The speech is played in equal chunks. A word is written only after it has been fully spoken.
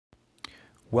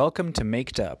Welcome to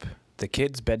Maked Up, the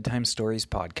Kids Bedtime Stories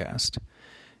podcast.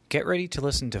 Get ready to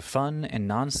listen to fun and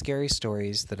non-scary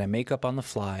stories that I make up on the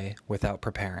fly without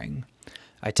preparing.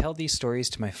 I tell these stories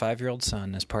to my 5-year-old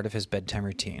son as part of his bedtime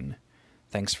routine.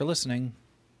 Thanks for listening.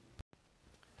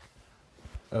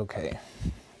 Okay,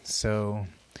 so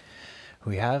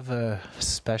we have a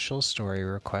special story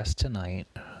request tonight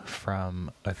from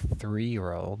a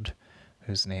 3-year-old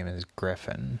whose name is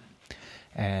Griffin.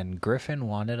 And Griffin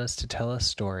wanted us to tell a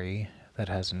story that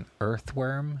has an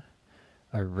earthworm,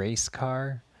 a race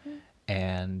car,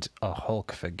 and a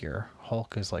Hulk figure.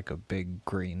 Hulk is like a big,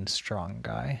 green, strong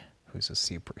guy who's a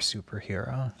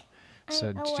superhero.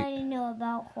 I want to know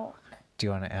about Hulk. Do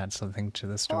you want to add something to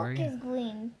the story? Hulk is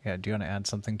green. Yeah, do you want to add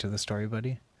something to the story,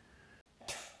 buddy?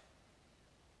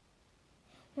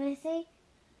 When I say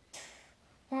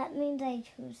that means I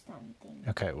choose something.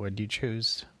 Okay, what do you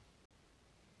choose?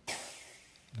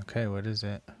 Okay, what is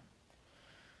it?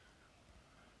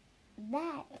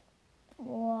 That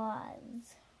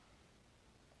was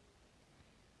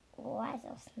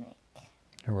rattlesnake.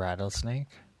 A rattlesnake?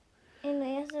 And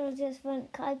I also just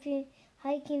went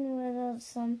hiking with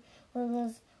some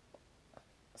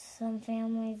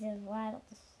families of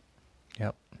rattles.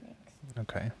 Yep.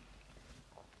 Okay.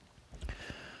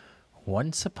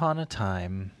 Once upon a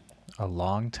time, a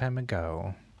long time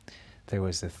ago, there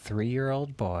was a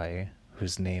 3-year-old boy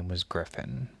whose name was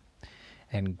Griffin.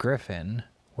 And Griffin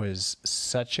was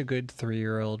such a good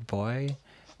 3-year-old boy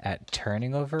at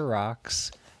turning over rocks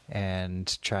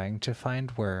and trying to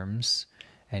find worms,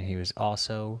 and he was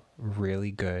also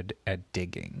really good at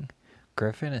digging.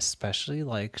 Griffin especially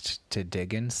liked to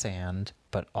dig in sand,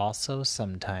 but also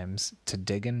sometimes to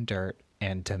dig in dirt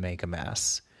and to make a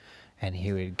mess. And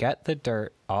he would get the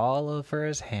dirt all over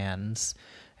his hands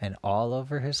and all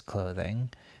over his clothing,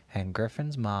 and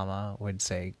Griffin's mama would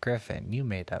say, "Griffin, you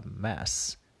made a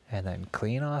mess," and then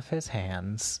clean off his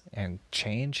hands and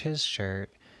change his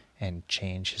shirt and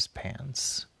change his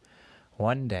pants.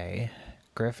 One day,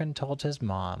 Griffin told his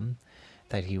mom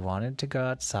that he wanted to go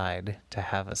outside to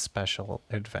have a special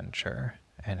adventure,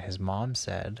 and his mom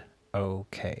said,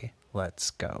 "Okay,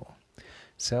 let's go."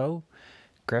 So,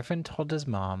 Griffin told his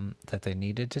mom that they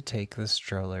needed to take the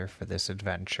stroller for this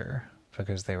adventure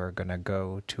because they were going to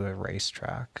go to a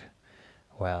racetrack.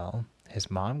 Well, his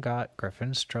mom got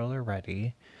Griffin's stroller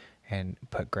ready and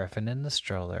put Griffin in the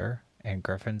stroller, and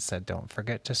Griffin said, "Don't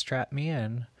forget to strap me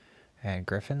in." And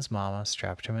Griffin's mama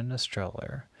strapped him in the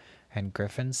stroller, and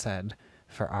Griffin said,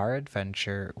 "For our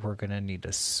adventure, we're going to need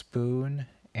a spoon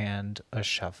and a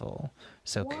shovel."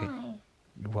 So, Why?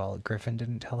 Well, Griffin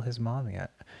didn't tell his mom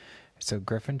yet. So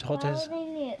Griffin told Why his... would they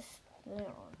need a spoon?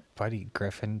 Buddy,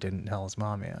 Griffin didn't tell his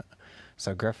mom yet.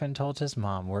 So Griffin told his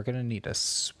mom, "We're going to need a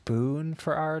spoon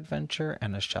for our adventure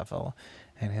and a shovel."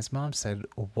 And his mom said,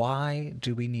 "Why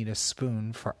do we need a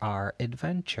spoon for our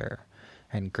adventure?"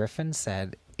 And Griffin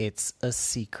said, "It's a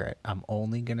secret. I'm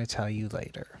only going to tell you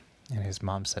later." And his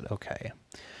mom said, "Okay."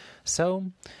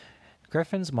 So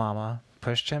Griffin's mama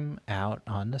pushed him out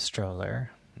on the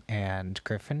stroller, and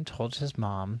Griffin told his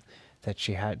mom that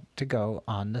she had to go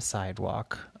on the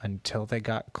sidewalk until they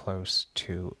got close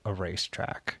to a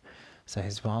racetrack. So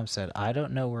his mom said, "I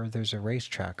don't know where there's a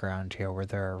racetrack around here where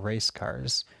there are race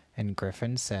cars." And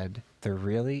Griffin said, "There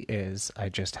really is. I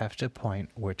just have to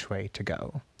point which way to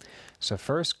go." So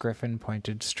first Griffin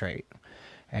pointed straight,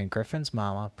 and Griffin's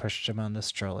mama pushed him on the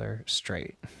stroller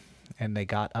straight. And they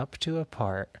got up to a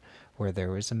part where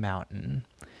there was a mountain,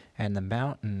 and the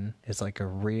mountain is like a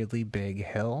really big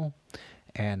hill,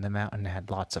 and the mountain had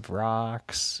lots of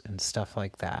rocks and stuff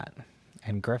like that.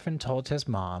 And Griffin told his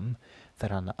mom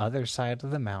that on the other side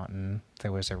of the mountain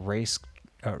there was a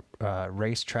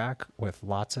racetrack with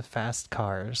lots of fast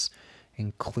cars,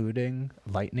 including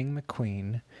Lightning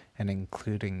McQueen, and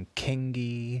including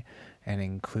Kingy, and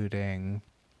including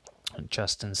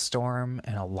Justin Storm,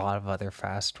 and a lot of other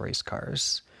fast race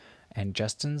cars. And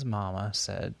Griffin's mama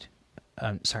said,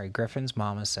 "I'm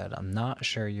not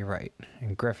sure you're right."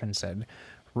 And Griffin said,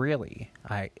 "Really,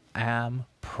 I am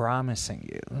promising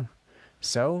you."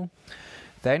 So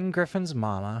then Griffin's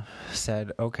mama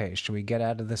said, "Okay, should we get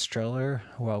out of the stroller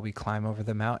while we climb over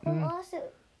the mountain?" Well,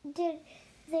 also, did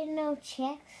they know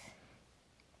chicks?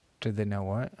 Did they know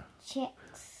what?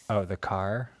 Chicks. Oh, the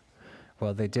car?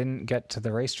 Well, they didn't get to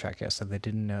the racetrack yet, so they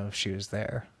didn't know if she was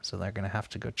there. So they're going to have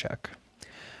to go check.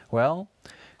 Well,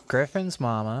 Griffin's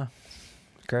mama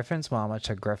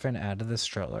took Griffin out of the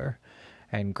stroller,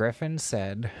 and Griffin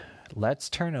said,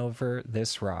 "Let's turn over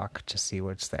this rock to see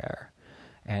what's there."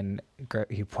 And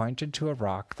he pointed to a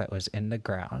rock that was in the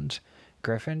ground.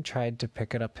 Griffin tried to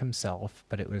pick it up himself,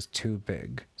 but it was too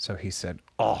big. So he said,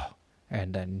 "Oh,"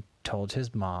 and then told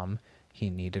his mom he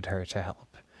needed her to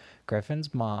help.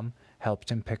 Griffin's mom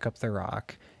helped him pick up the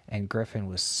rock, and Griffin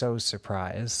was so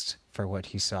surprised for what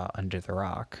he saw under the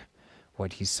rock.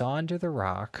 What he saw under the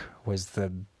rock was the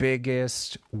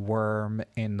biggest worm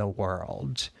in the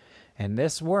world. And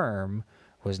this worm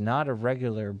was not a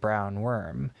regular brown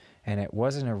worm, and it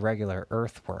wasn't a regular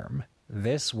earthworm.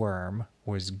 This worm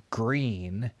was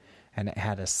green, and it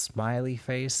had a smiley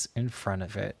face in front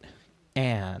of it.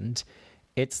 And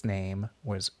its name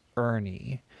was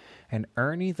Ernie. And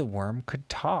Ernie the worm could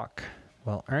talk.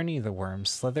 Well, Ernie the worm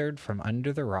slithered from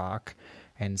under the rock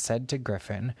and said to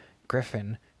Griffin,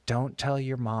 "Griffin, don't tell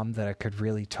your mom that I could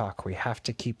really talk. We have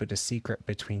to keep it a secret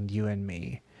between you and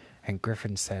me." And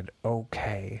Griffin said,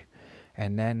 "Okay."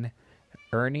 And then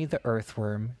Ernie the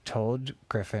earthworm told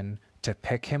Griffin to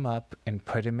pick him up and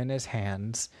put him in his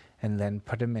hands and then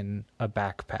put him in a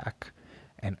backpack.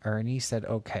 And Ernie said,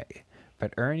 "Okay."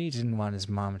 But Ernie didn't want his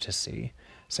mom to see.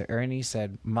 So Ernie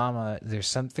said, "Mama, there's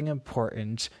something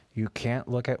important. You can't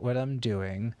look at what I'm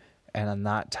doing, and I'm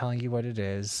not telling you what it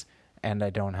is, and I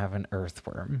don't have an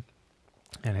earthworm."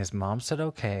 And his mom said,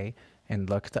 "Okay," and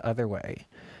looked the other way.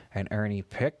 And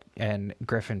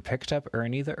Griffin picked up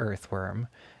Ernie the earthworm,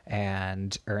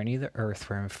 and Ernie the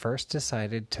earthworm first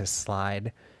decided to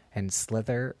slide and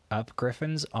slither up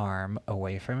Griffin's arm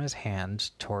away from his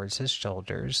hand towards his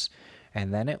shoulders,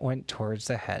 and then it went towards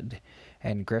the head.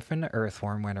 And Griffin the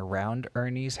earthworm went around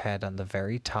Ernie's head on the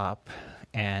very top,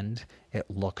 and it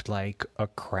looked like a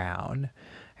crown.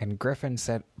 And Griffin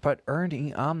said, "But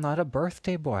Ernie, I'm not a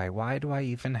birthday boy. Why do I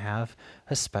even have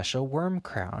a special worm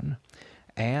crown?"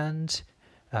 And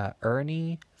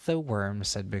Ernie the worm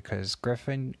said, "Because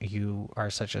Griffin, you are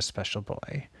such a special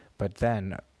boy." But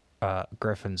then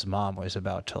Griffin's mom was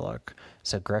about to look.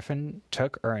 So Griffin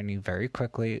took Ernie very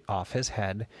quickly off his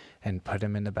head and put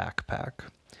him in the backpack.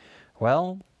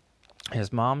 Well,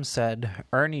 his mom said,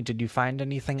 "Ernie, did you find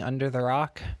anything under the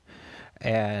rock?"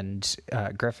 And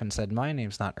Griffin said, "My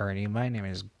name's not Ernie. My name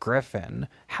is Griffin.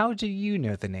 How do you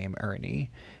know the name Ernie?"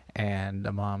 And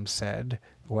the mom said,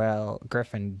 "Well,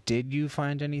 Griffin, did you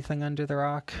find anything under the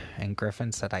rock?" And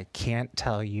Griffin said, "I can't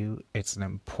tell you. It's an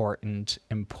important,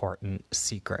 important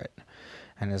secret."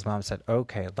 And his mom said,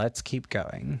 "Okay, let's keep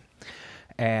going."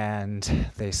 And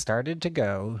they started to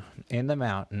go in the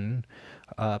mountain,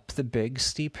 up the big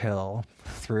steep hill,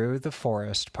 through the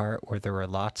forest part where there were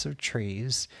lots of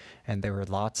trees, and there were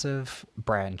lots of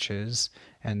branches,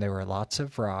 and there were lots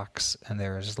of rocks, and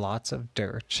there was lots of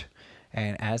dirt.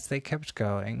 And as they kept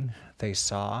going, they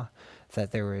saw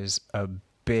that there was a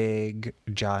big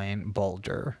giant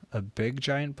boulder. A big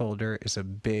giant boulder is a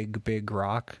big, big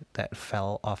rock that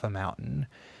fell off a mountain,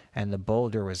 and the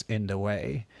boulder was in the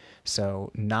way.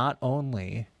 So not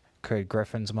only could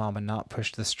Griffin's mama not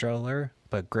push the stroller,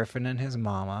 but Griffin and his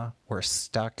mama were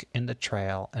stuck in the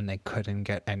trail and they couldn't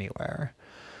get anywhere.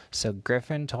 So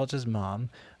Griffin told his mom,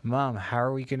 "Mom, how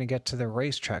are we going to get to the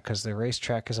racetrack? Because the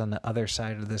racetrack is on the other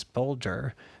side of this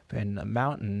boulder in the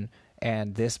mountain,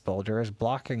 and this boulder is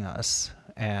blocking us."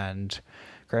 And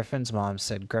Griffin's mom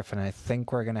said, "Griffin, I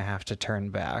think we're going to have to turn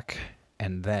back."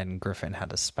 And then Griffin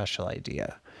had a special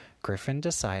idea. Griffin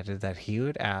decided that he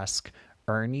would ask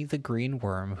Ernie the green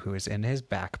worm, who was in his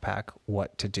backpack,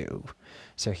 what to do.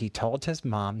 So he told his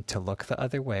mom to look the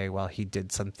other way while he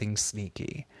did something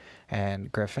sneaky.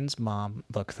 And Griffin's mom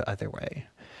looked the other way.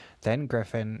 Then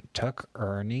Griffin took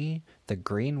Ernie the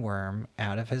green worm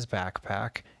out of his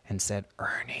backpack and said,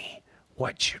 "Ernie,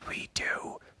 what should we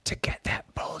do to get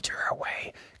that boulder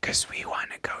away? Because we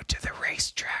want to go to the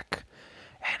racetrack.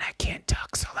 And I can't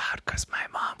talk so loud because my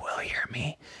mom will hear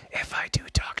me if I do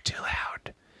talk too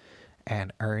loud."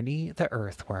 And Ernie the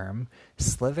earthworm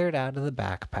slithered out of the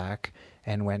backpack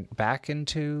and went back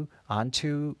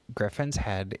onto Griffin's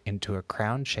head into a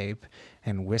crown shape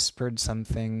and whispered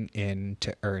something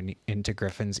into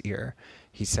Griffin's ear.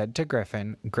 He said to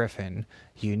Griffin, "Griffin,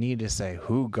 you need to say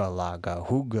hooga laga,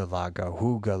 hooga laga,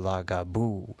 hooga laga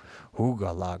boo,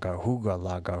 hooga laga, hooga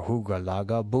laga, hooga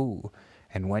laga boo.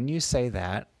 And when you say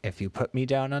that, if you put me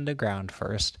down on the ground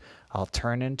first, I'll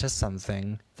turn into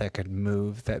something that could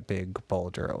move that big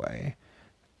boulder away."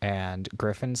 And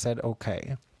Griffin said,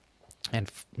 "Okay." And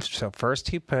so first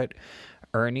he put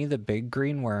Ernie the big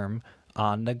green worm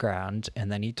on the ground,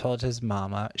 and then he told his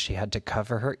mama she had to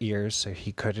cover her ears so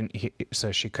she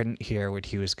couldn't hear what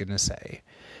he was going to say.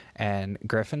 And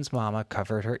Griffin's mama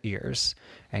covered her ears,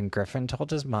 and Griffin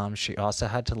told his mom she also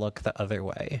had to look the other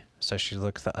way, so she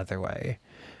looked the other way.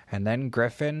 And then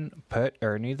Griffin put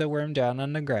Ernie the worm down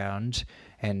on the ground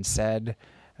and said,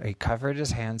 He covered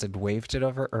his hands and waved it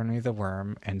over Ernie the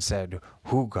worm and said,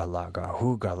 "Hooga laga,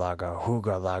 hooga laga,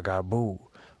 hooga laga boo.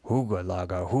 Hooga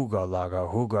laga, hooga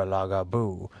laga, hooga laga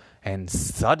boo." And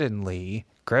suddenly,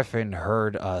 Griffin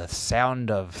heard a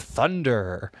sound of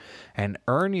thunder, and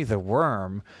Ernie the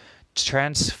worm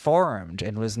transformed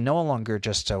and was no longer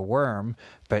just a worm,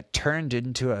 but turned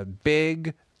into a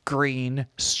big, green,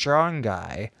 strong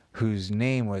guy whose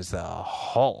name was the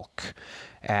Hulk.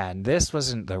 And this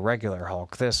wasn't the regular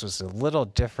Hulk. This was a little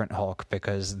different Hulk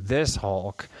because this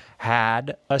Hulk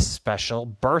had a special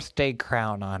birthday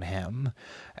crown on him.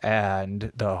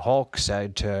 And the Hulk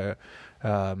said to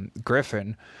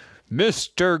Griffin,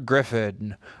 "Mr.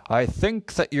 Griffin, I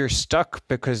think that you're stuck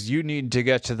because you need to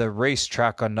get to the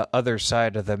racetrack on the other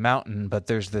side of the mountain, but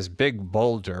there's this big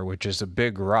boulder, which is a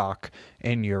big rock,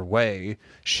 in your way.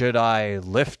 Should I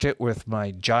lift it with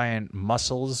my giant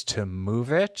muscles to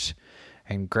move it?"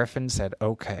 And Griffin said,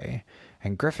 "Okay."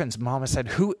 And Griffin's mama said,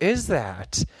 "Who is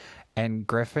that?" And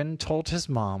Griffin told his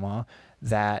mama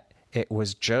that it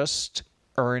was just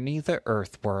Ernie the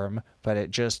earthworm, but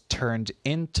it just turned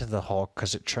into the Hulk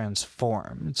because it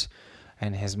transformed.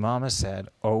 And his mama said,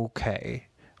 "Okay."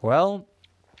 Well,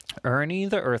 Ernie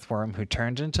the earthworm, who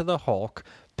turned into the Hulk,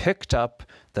 picked up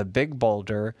the big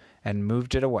boulder and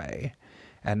moved it away.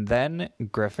 And then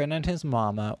Griffin and his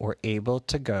mama were able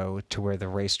to go to where the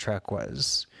racetrack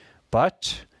was.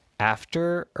 But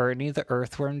after Ernie the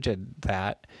earthworm did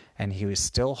that, and he was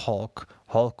still Hulk,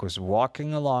 Hulk was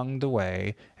walking along the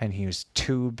way, and he was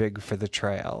too big for the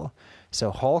trail.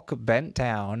 So Hulk bent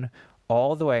down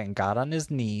all the way and got on his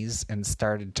knees and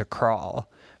started to crawl.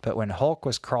 But when Hulk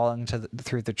was crawling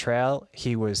through the trail,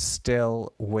 he was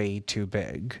still way too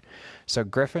big. So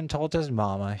Griffin told his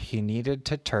mama he needed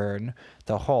to turn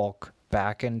the Hulk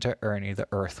back into Ernie the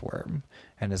earthworm.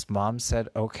 And his mom said,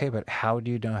 "Okay, but how do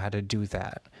you know how to do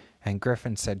that?" And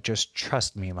Griffin said, "Just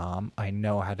trust me, Mom. I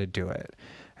know how to do it."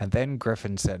 And then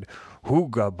Griffin said,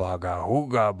 "Hooga baga,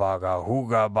 hooga baga,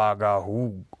 hooga baga,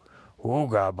 hoo.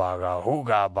 Hooga baga,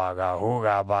 hooga baga,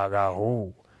 hooga baga,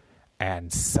 hoo."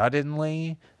 And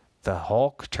suddenly, the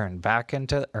Hulk turned back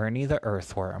into Ernie the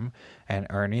earthworm, and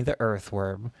Ernie the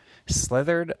earthworm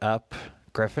slithered up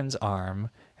Griffin's arm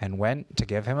and went to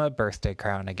give him a birthday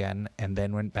crown again, and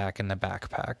then went back in the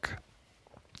backpack.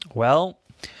 Well,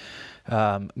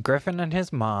 Griffin and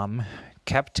his mom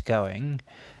kept going,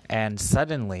 and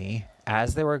suddenly,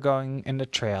 as they were going in the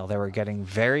trail, they were getting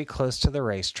very close to the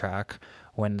racetrack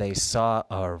when they saw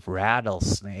a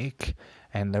rattlesnake.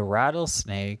 And the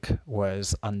rattlesnake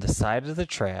was on the side of the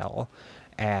trail,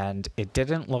 and it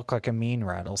didn't look like a mean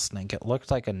rattlesnake. It looked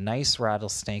like a nice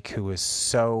rattlesnake who was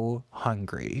so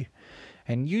hungry.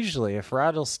 And usually, if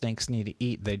rattlesnakes need to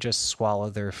eat, they just swallow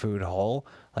their food whole.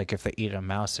 Like if they eat a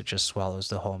mouse, it just swallows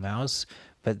the whole mouse.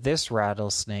 But this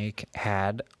rattlesnake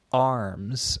had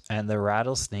arms, and the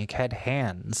rattlesnake had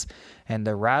hands. And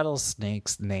the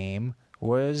rattlesnake's name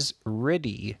was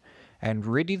Riddy. And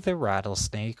Riddy the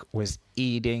rattlesnake was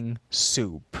eating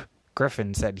soup.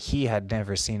 Griffin said he had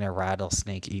never seen a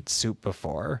rattlesnake eat soup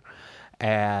before.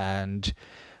 And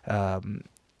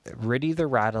Riddy the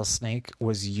rattlesnake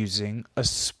was using a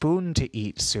spoon to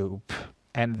eat soup.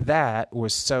 And that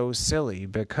was so silly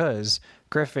because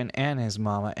Griffin and his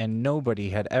mama and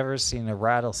nobody had ever seen a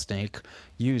rattlesnake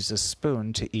use a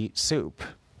spoon to eat soup.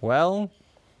 Well,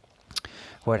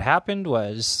 what happened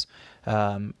was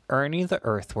Ernie the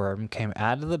earthworm came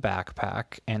out of the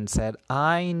backpack and said,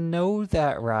 "I know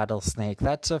that rattlesnake.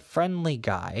 That's a friendly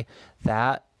guy.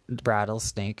 That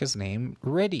rattlesnake is named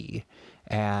Riddy."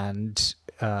 And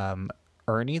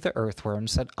Ernie the earthworm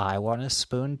said, "I want a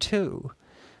spoon too."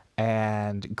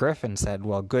 And Griffin said,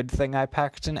 "Well, good thing I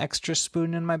packed an extra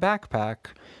spoon in my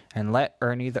backpack," and let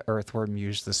Ernie the earthworm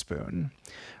use the spoon.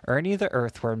 Ernie the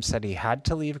earthworm said he had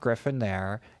to leave Griffin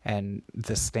there, and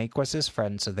the snake was his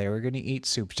friend, so they were going to eat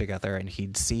soup together, and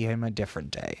he'd see him a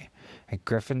different day. And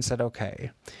Griffin said,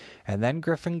 "Okay." And then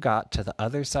Griffin got to the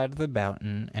other side of the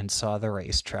mountain and saw the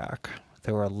racetrack.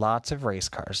 There were lots of race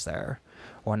cars there.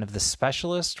 One of the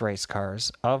specialist race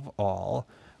cars of all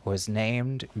was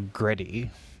named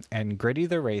Gritty. And Gritty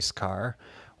the race car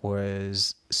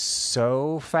was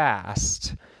so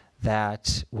fast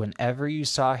that whenever you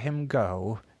saw him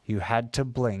go, you had to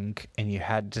blink and you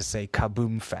had to say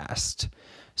kaboom fast.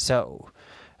 So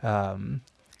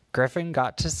Griffin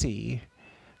got to see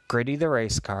Gritty the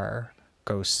race car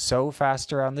go so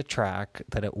fast around the track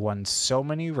that it won so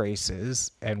many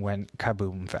races and went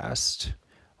kaboom fast.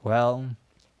 Well,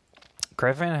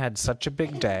 Griffin had such a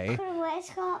big day. Could a race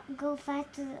car go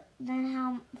faster than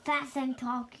how fast I'm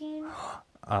talking?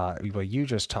 Well, you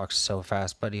just talked so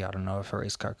fast, buddy. I don't know if a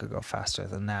race car could go faster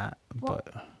than that,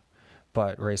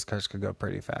 but race cars could go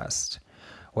pretty fast.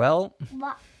 Well,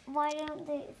 why don't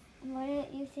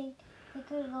you think they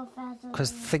could go faster?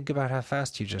 Because think about how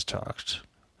fast you just talked.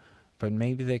 But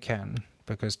maybe they can,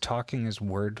 because talking is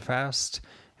word fast,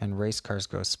 and race cars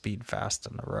go speed fast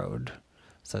on the road.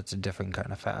 So it's a different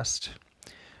kind of fast.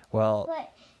 Well,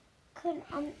 but could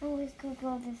always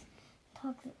go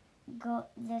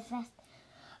this fast?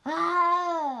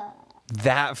 Ah!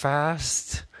 That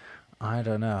fast? I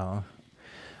don't know.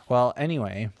 Well,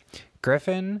 anyway,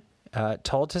 Griffin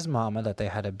told his mama that they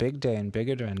had a big day and big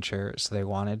adventure, so they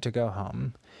wanted to go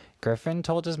home. Griffin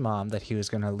told his mom that he was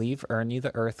going to leave Ernie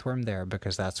the earthworm there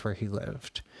because that's where he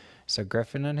lived. So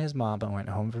Griffin and his mama went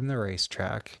home from the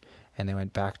racetrack, and they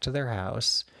went back to their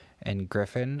house, and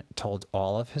Griffin told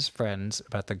all of his friends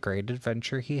about the great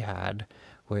adventure he had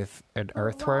with an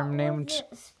earthworm named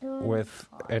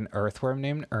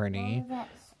Ernie,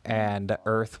 and the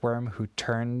earthworm who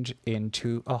turned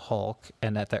into a Hulk,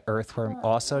 and that the earthworm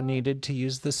also needed to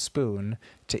use the spoon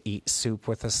to eat soup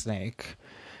with a snake.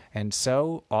 And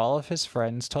so all of his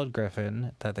friends told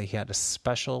Griffin that he had a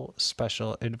special,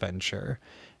 special adventure,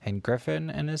 and Griffin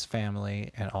and his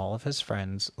family and all of his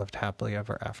friends lived happily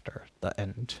ever after. The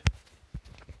end.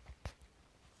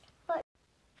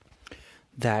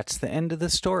 That's the end of the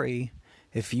story.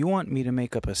 If you want me to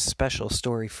make up a special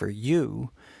story for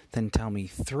you, then tell me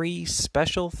 3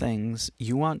 special things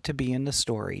you want to be in the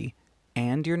story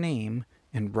and your name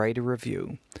and write a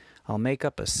review. I'll make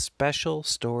up a special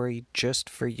story just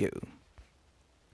for you.